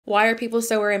Why are people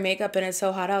still wearing makeup and it's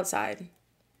so hot outside?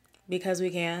 Because we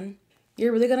can.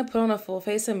 You're really gonna put on a full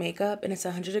face of makeup and it's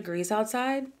 100 degrees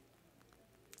outside?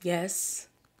 Yes.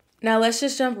 Now let's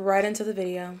just jump right into the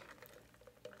video.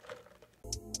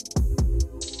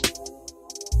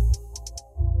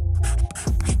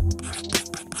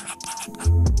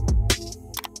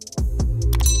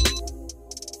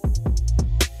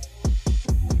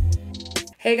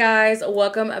 Hey guys,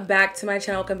 welcome back to my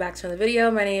channel. Welcome back to another video.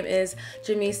 My name is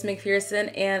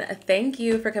a.mcpherson and thank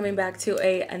you for coming back to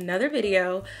another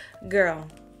video. Girl.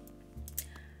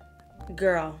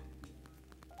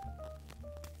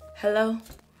 Hello.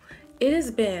 It has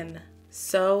been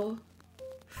so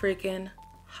freaking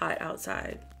hot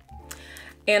outside.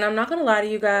 And I'm not gonna lie to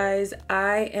you guys,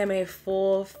 I am a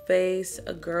full face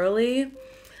girly,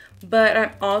 but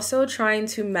I'm also trying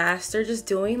to master just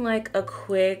doing like a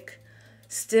quick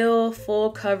still full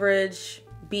coverage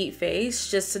beat face,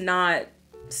 just not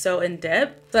so in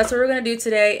depth. So that's what we're gonna do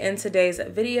today in today's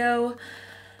video,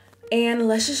 and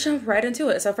let's just jump right into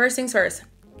it. So first things first,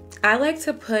 I like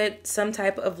to put some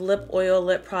type of lip oil,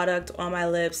 lip product on my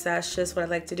lips. That's just what I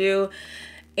like to do,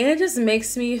 and it just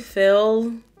makes me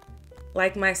feel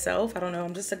like myself. I don't know,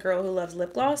 I'm just a girl who loves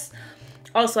lip gloss.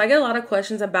 Also, I get a lot of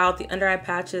questions about the under eye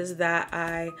patches that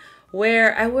I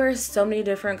wear so many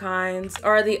different kinds.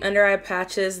 Are the under eye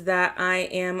patches that I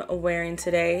am wearing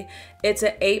today. It's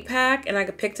an 8-pack and I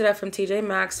picked it up from TJ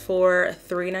Maxx for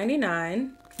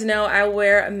 $3.99. You know, I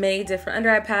wear many different under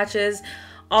eye patches.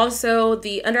 Also,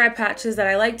 the under eye patches that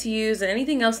I like to use and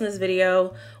anything else in this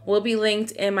video will be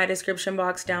linked in my description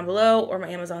box down below or my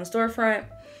Amazon storefront.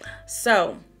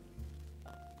 So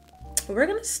we're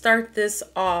gonna start this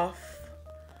off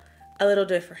a little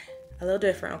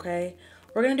different, okay?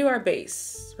 We're gonna do our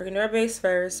base. We're gonna do our base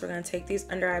first. We're gonna take these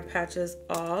under eye patches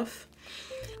off.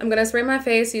 I'm gonna spray my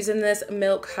face using this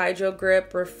Milk Hydro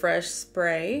Grip Refresh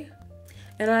Spray.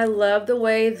 And I love the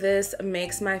way this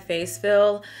makes my face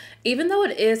feel. Even though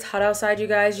it is hot outside, you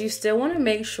guys, you still wanna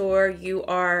make sure you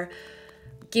are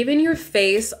giving your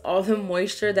face all the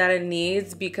moisture that it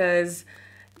needs, because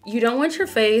you don't want your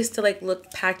face to like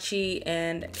look patchy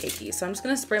and cakey. So I'm just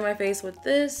gonna spray my face with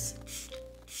this.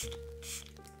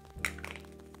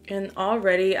 And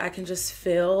already I can just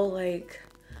feel like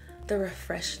the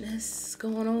refreshness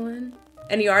going on.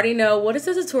 And you already know, what is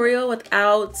a tutorial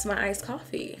without my iced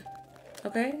coffee,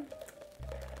 okay?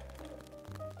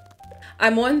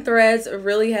 I'm on Threads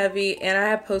really heavy, and I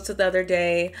had posted the other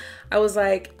day, I was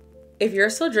like, if you're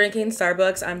still drinking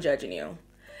Starbucks, I'm judging you.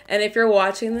 And if you're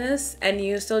watching this and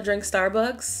you still drink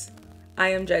Starbucks, I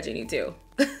am judging you too.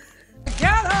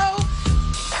 Ghetto!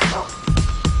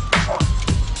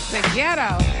 The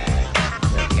ghetto.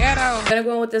 I'm gonna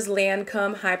go in with this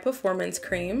Lancome High Performance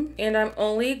Cream, and I'm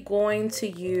only going to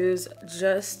use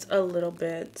just a little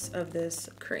bit of this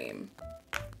cream.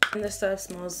 And this stuff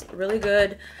smells really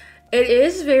good. It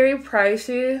is very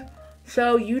pricey,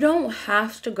 so you don't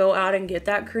have to go out and get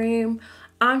that cream.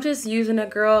 I'm just using it,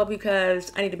 girl,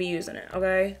 because I need to be using it,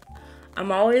 okay?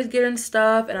 I'm always getting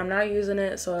stuff and I'm not using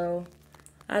it, so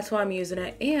that's why I'm using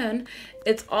it. And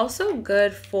it's also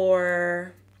good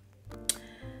for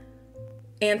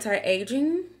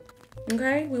anti-aging,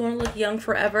 okay? We want to look young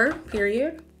forever,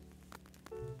 period.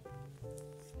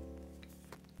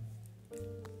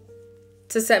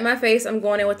 To set my face, I'm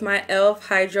going in with my e.l.f.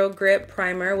 Hydro Grip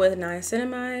Primer with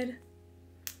niacinamide.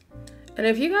 And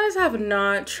if you guys have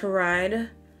not tried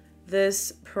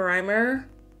this primer,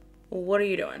 what are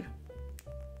you doing?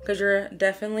 Because you're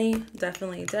definitely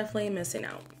missing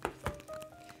out.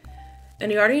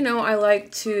 And you already know I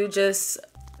like to just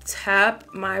tap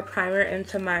my primer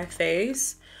into my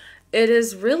face. It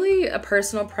is really a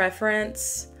personal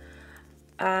preference.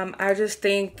 I just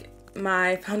think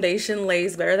my foundation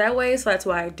lays better that way, so that's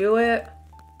why I do it.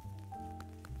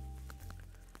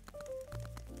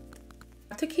 I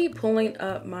have to keep pulling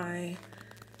up my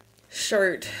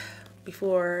shirt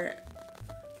before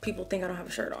people think I don't have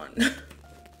a shirt on.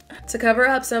 To cover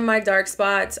up some of my dark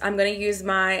spots, I'm going to use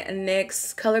my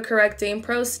NYX Color Correcting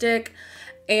Pro Stick.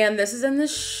 And this is in the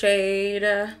shade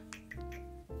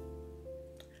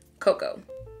Cocoa.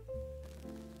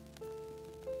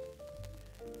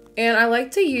 And I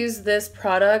like to use this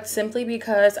product simply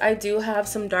because I do have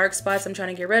some dark spots I'm trying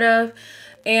to get rid of.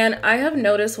 And I have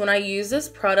noticed when I use this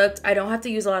product, I don't have to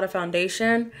use a lot of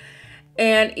foundation.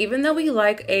 And even though we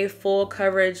like a full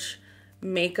coverage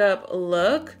makeup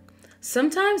look,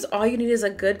 sometimes all you need is a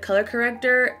good color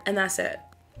corrector, and that's it.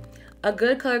 A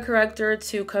good color corrector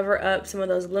to cover up some of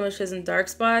those blemishes and dark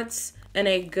spots, and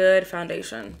a good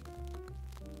foundation.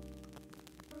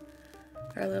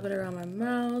 A little bit around my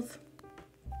mouth.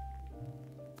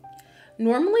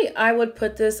 Normally I would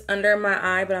put this under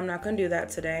my eye, but I'm not gonna do that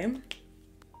today. I'm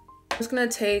just gonna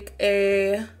take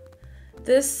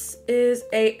this is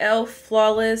a e.l.f.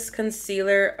 Flawless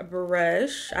Concealer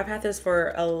brush. I've had this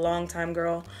for a long time,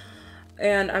 girl.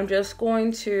 And I'm just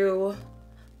going to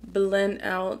blend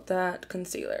out that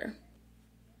concealer.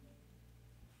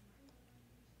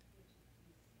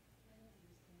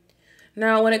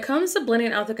 Now, when it comes to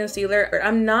blending out the concealer,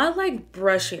 I'm not like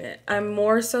brushing it. I'm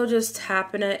more so just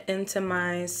tapping it into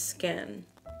my skin.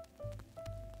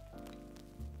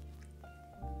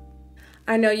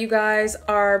 I know you guys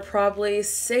are probably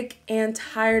sick and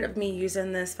tired of me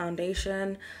using this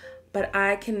foundation, but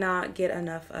I cannot get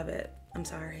enough of it. I'm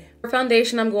sorry. For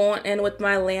foundation, I'm going in with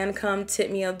my Lancome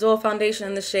Idole foundation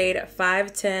in the shade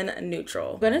 510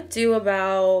 Neutral. I'm gonna do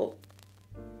about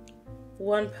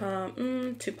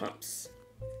 2 pumps.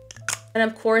 And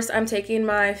of course, I'm taking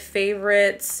my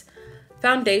favorite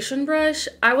foundation brush.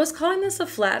 I was calling this a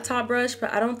flat top brush,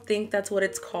 but I don't think that's what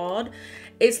it's called.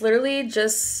 It's literally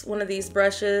just one of these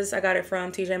brushes. I got it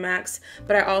from TJ Maxx,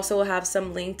 but I also will have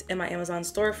some linked in my Amazon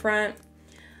storefront.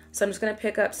 So I'm just gonna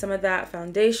pick up some of that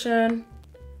foundation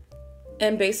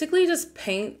and basically just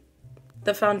paint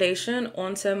the foundation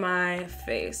onto my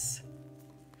face.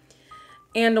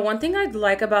 And the one thing I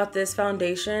like about this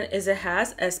foundation is it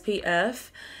has SPF.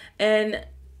 And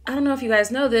I don't know if you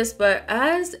guys know this, but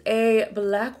as a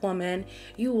Black woman,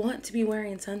 you want to be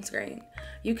wearing sunscreen.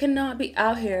 You cannot be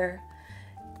out here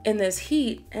in this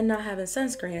heat and not having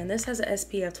sunscreen. And this has an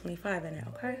SPF 25 in it,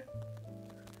 okay?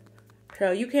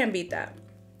 So you can't beat that.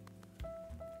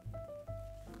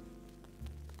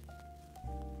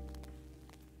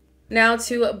 Now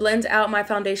to blend out my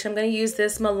foundation, I'm going to use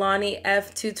this Milani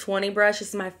F220 brush. This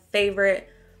is my favorite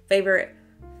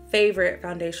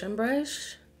foundation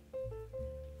brush.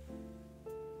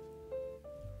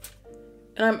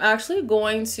 And I'm actually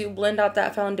going to blend out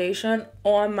that foundation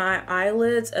on my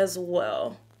eyelids as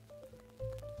well.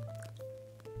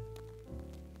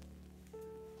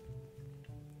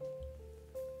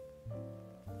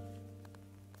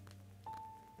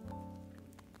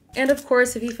 And of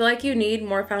course, if you feel like you need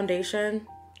more foundation,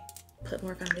 put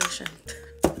more foundation.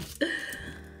 I'm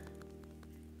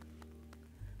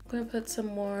gonna put some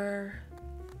more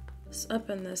up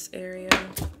in this area.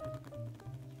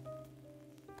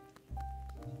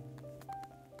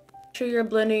 Make sure you're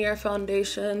blending your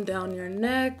foundation down your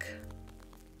neck.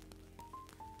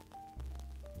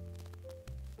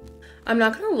 I'm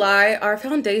not gonna lie, our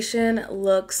foundation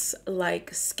looks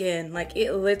like skin. Like,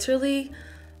 it literally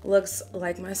looks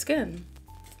like my skin.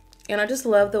 And I just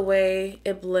love the way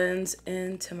it blends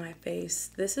into my face.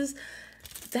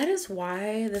 That is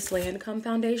why this Lancome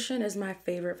foundation is my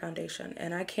favorite foundation,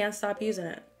 and I can't stop using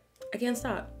it. I can't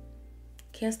stop.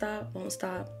 Can't stop, won't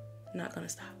stop, not gonna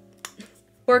stop.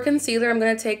 For concealer, I'm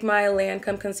gonna take my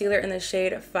Lancome concealer in the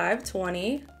shade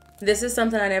 520. This is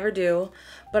something I never do,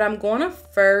 but I'm gonna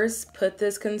first put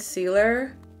this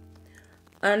concealer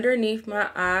underneath my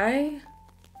eye.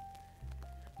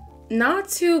 Not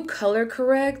to color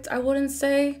correct, I wouldn't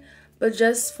say, but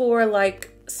just for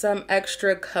like some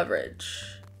extra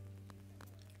coverage.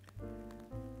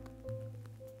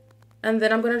 And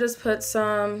then I'm gonna just put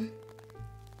some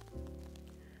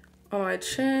on my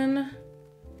chin.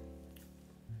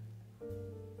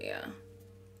 Yeah,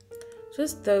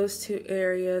 just those two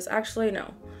areas. Actually,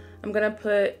 no, I'm gonna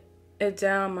put it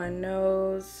down my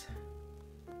nose.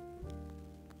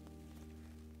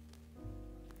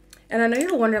 And I know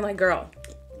you're wondering, like, girl,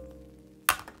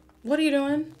 what are you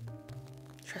doing?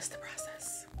 Trust the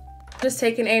process. Just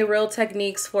taking a Real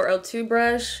Techniques 402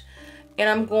 brush, and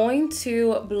I'm going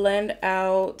to blend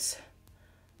out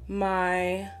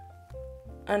my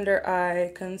under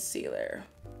eye concealer.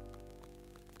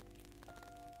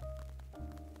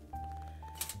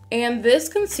 And this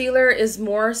concealer is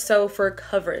more so for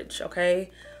coverage,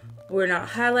 okay? We're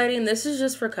not highlighting, this is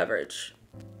just for coverage.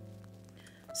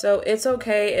 So it's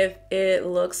okay if it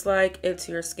looks like it's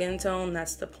your skin tone,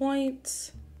 that's the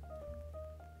point.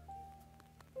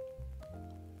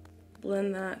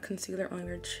 Blend that concealer on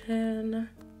your chin.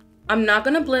 I'm not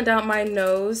gonna blend out my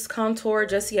nose contour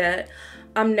just yet.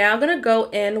 I'm now gonna go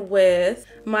in with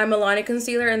my Milani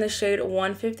concealer in the shade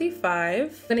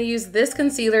 155. I'm gonna use this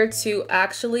concealer to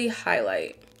actually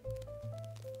highlight.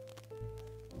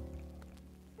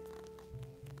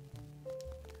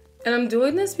 And I'm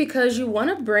doing this because you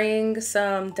want to bring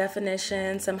some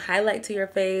definition, some highlight to your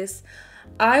face.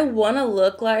 I want to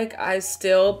look like I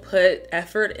still put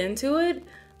effort into it,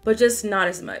 but just not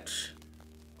as much.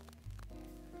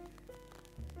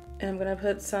 And I'm going to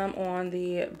put some on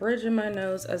the bridge of my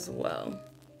nose as well.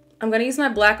 I'm going to use my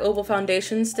black opal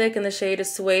foundation stick in the shade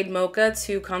Suede Mocha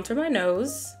to contour my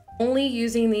nose. Only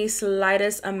using the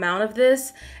slightest amount of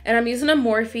this, and I'm using a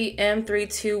Morphe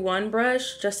M321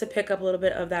 brush just to pick up a little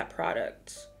bit of that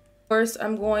product. First,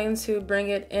 I'm going to bring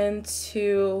it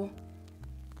into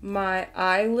my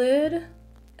eyelid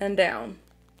and down.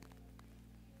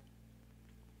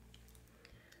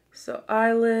 So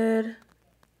eyelid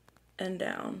and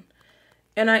down.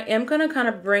 And I am going to kind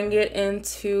of bring it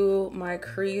into my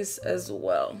crease as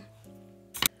well.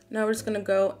 Now we're just going to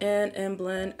go in and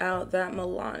blend out that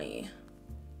Milani.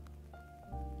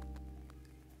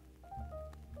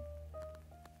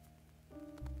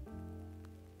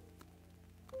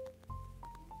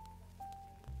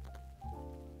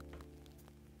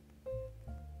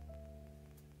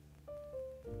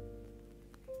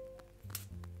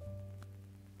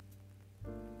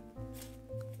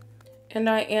 And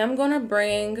I am going to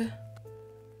bring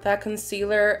that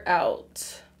concealer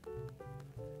out.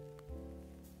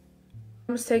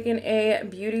 I'm just taking a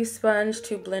beauty sponge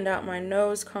to blend out my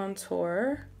nose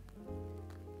contour.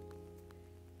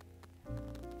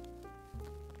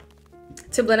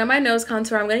 To blend out my nose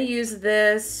contour, I'm going to use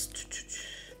this.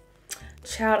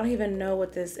 Child, I don't even know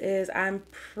what this is. I'm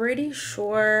pretty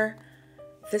sure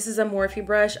this is a Morphe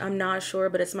brush. I'm not sure,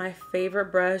 but it's my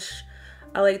favorite brush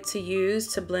I like to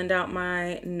use to blend out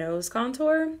my nose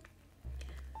contour.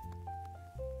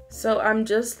 So I'm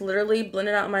just literally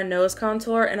blending out my nose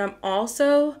contour, and I'm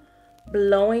also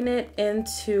blowing it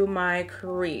into my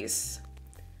crease.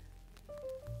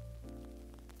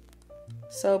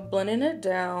 So blending it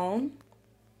down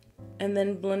and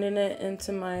then blending it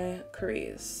into my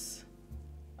crease.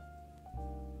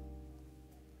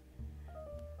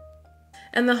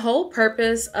 And the whole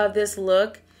purpose of this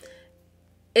look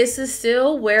is to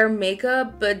still wear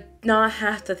makeup but not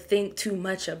have to think too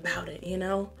much about it, you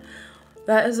know?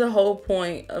 That is the whole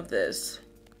point of this.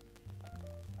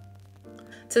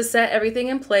 To set everything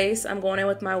in place, I'm going in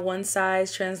with my One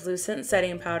Size translucent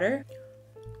setting powder.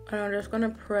 And I'm just gonna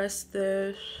press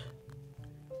this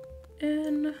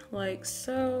in like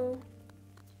so.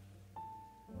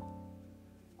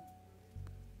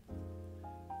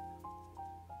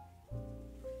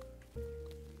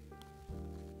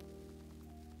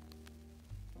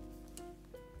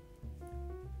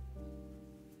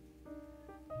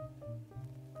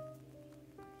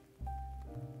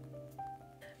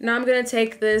 Now I'm going to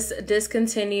take this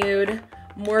discontinued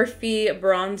Morphe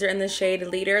bronzer in the shade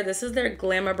Leader. This is their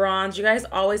Glamour Bronze. You guys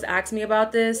always ask me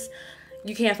about this.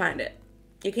 You can't find it.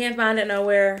 You can't find it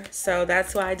nowhere. So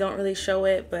that's why I don't really show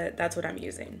it, but that's what I'm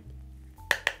using.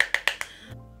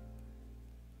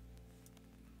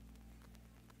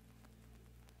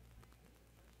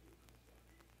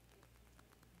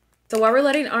 So while we're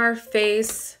letting our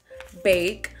face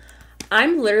bake,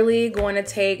 I'm literally going to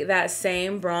take that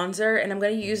same bronzer and I'm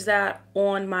going to use that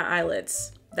on my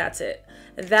eyelids. That's it.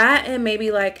 That and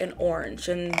maybe like an orange,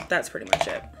 and that's pretty much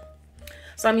it.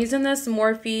 So I'm using this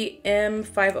Morphe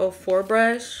M504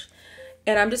 brush,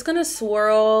 and I'm just going to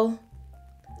swirl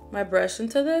my brush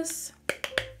into this.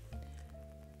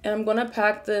 And I'm going to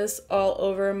pack this all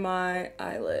over my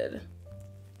eyelid.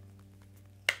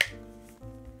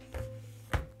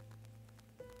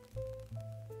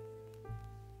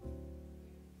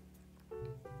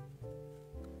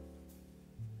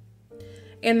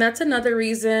 And that's another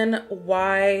reason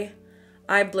why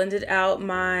I blended out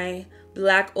my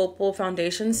black opal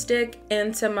foundation stick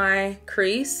into my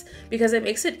crease, because it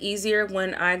makes it easier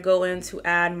when I go in to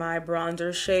add my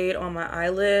bronzer shade on my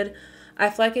eyelid.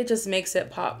 I feel like it just makes it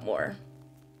pop more.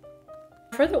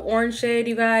 For the orange shade,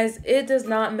 you guys, it does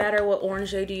not matter what orange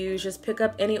shade you use. Just pick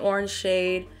up any orange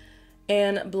shade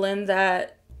and blend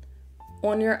that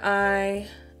on your eye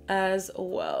as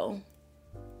well.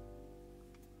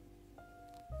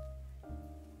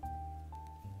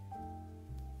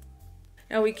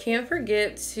 Now we can't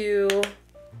forget to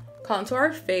contour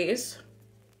our face.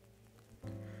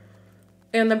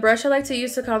 And the brush I like to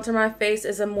use to contour my face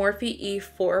is a Morphe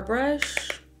E4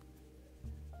 brush.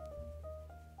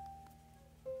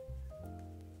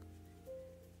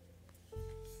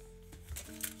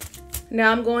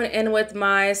 Now I'm going in with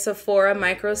my Sephora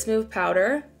microsmooth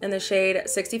powder in the shade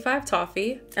 65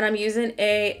 Toffee. And I'm using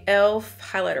a e.l.f.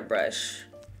 highlighter brush.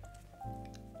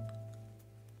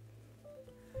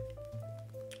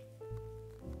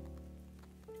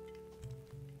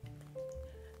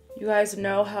 You guys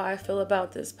know how I feel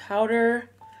about this powder.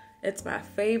 It's my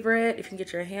favorite. If you can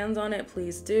get your hands on it,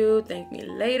 please do. Thank me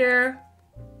later.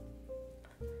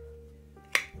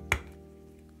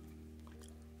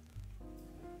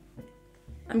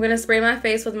 I'm gonna spray my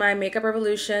face with my Makeup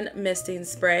Revolution misting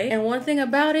spray. And one thing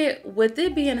about it, with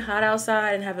it being hot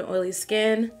outside and having oily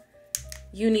skin,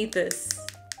 you need this.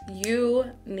 You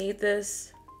need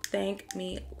this. Thank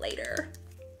me later.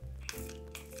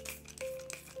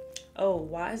 Oh,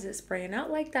 why is it spraying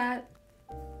out like that?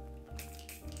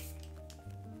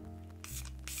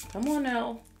 Come on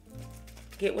now.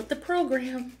 Get with the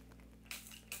program.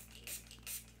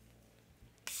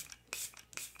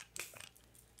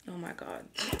 Oh my God.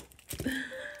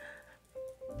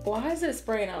 Why is it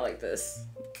spraying out like this?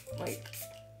 Like,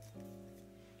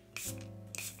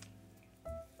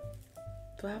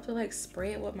 do I have to like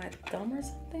spray it with my thumb or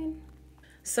something?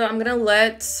 So I'm gonna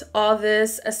let all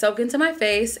this soak into my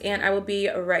face and I will be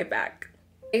right back.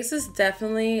 Face is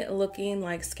definitely looking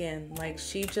like skin. Like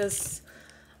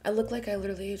I look like I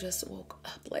literally just woke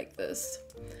up like this.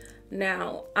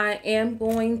 Now I am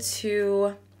going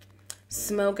to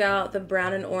smoke out the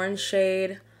brown and orange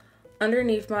shade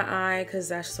underneath my eye because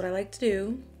that's just what I like to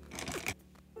do.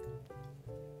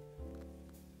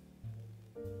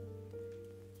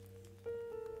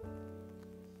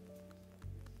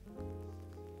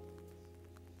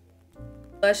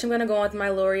 Blush, I'm gonna go on with my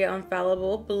L'Oreal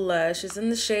Infallible blush. It's in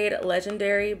the shade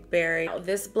Legendary Berry. Now,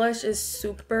 this blush is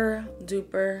super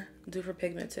duper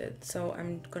pigmented, so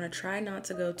I'm gonna try not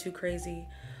to go too crazy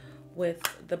with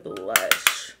the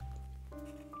blush.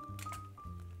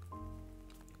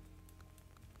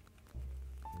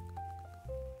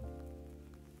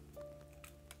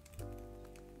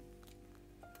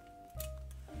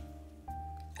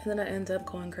 And then I end up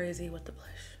going crazy with the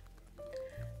blush.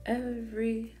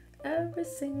 Every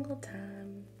single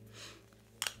time.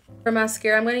 For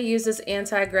mascara, I'm going to use this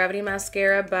Anti-Gravity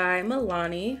Mascara by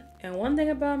Milani. And one thing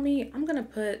about me, I'm going to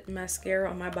put mascara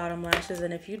on my bottom lashes.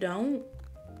 And if you don't,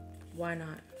 why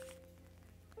not?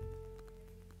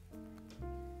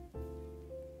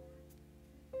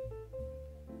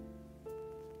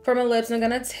 For my lips, I'm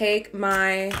going to take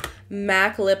my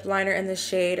MAC lip liner in the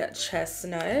shade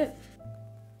Chestnut.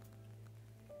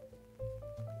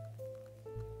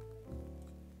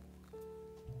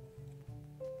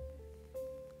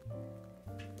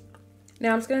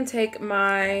 Now I'm just going to take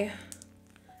my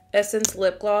Essence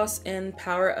lip gloss in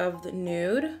Power of the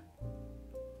Nude.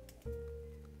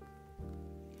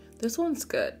 This one's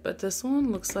good, but this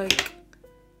one looks like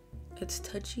it's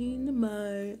touching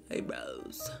my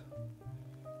eyebrows.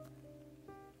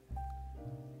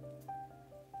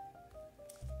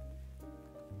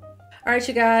 All right,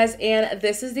 you guys, and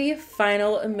this is the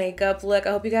final makeup look. I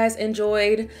hope you guys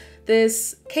enjoyed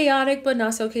this chaotic but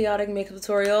not so chaotic makeup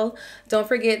tutorial. Don't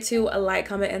forget to like,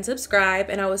 comment, and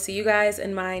subscribe, and I will see you guys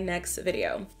in my next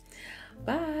video.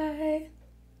 Bye.